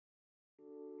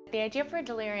The idea for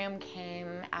Delirium came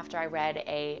after I read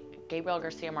a Gabriel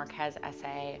Garcia Marquez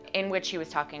essay in which he was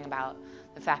talking about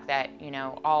the fact that,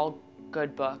 all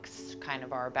good books kind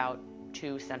of are about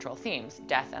two central themes,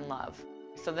 death and love.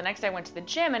 So the next day I went to the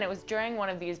gym, and it was during one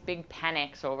of these big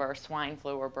panics over swine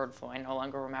flu or bird flu. I no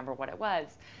longer remember what it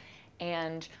was.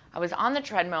 And I was on the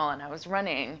treadmill and I was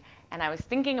running, and I was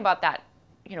thinking about that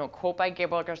quote by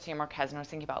Gabriel Garcia Marquez, and I was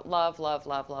thinking about love, love,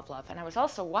 love, love, love. And I was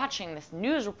also watching this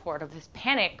news report of this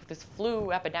panic, this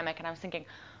flu epidemic, and I was thinking,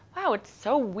 wow, it's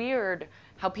so weird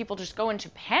how people just go into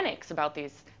panics about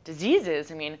these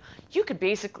diseases. I mean, you could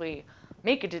basically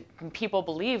make people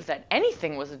believe that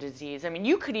anything was a disease. I mean,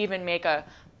 you could even make a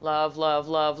love, love,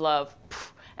 love, love,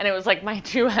 and it was like my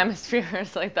two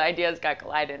hemispheres, like the ideas got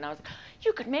collided, and I was like,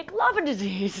 you could make love a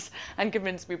disease and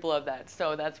convince people of that.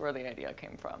 So that's where the idea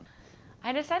came from.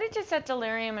 I decided to set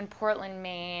Delirium in Portland,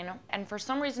 Maine, and for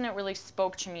some reason it really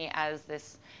spoke to me as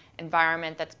this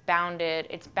environment that's bounded.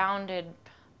 It's bounded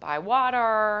by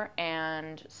water,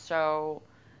 and so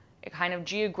it kind of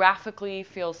geographically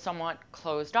feels somewhat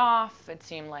closed off. It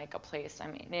seemed like a place,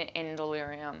 in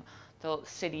Delirium, the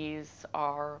cities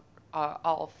are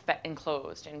all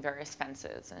enclosed in various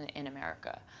fences in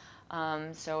America.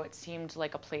 So it seemed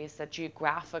like a place that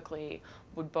geographically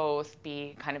would both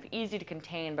be kind of easy to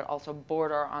contain, but also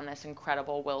border on this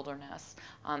incredible wilderness,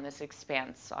 on this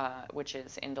expanse, which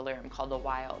is in Delirium called the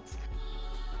Wilds.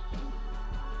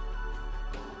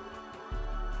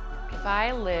 If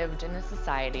I lived in a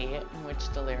society in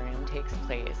which Delirium takes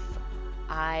place,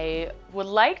 I would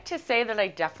like to say that I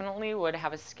definitely would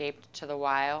have escaped to the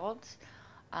wilds.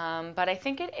 But I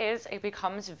think it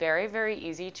becomes very, very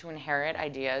easy to inherit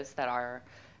ideas that are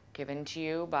given to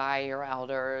you by your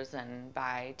elders and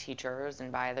by teachers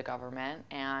and by the government,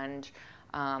 and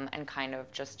kind of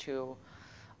just to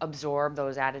absorb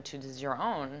those attitudes as your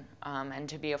own, and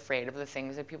to be afraid of the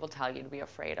things that people tell you to be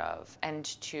afraid of, and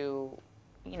to,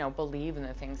 believe in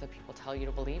the things that people tell you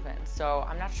to believe in. So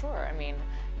I'm not sure.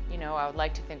 I would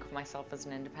like to think of myself as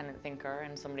an independent thinker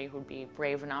and somebody who'd be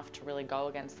brave enough to really go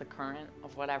against the current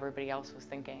of what everybody else was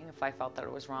thinking if I felt that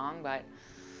it was wrong, but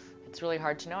it's really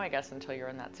hard to know, I guess, until you're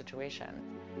in that situation.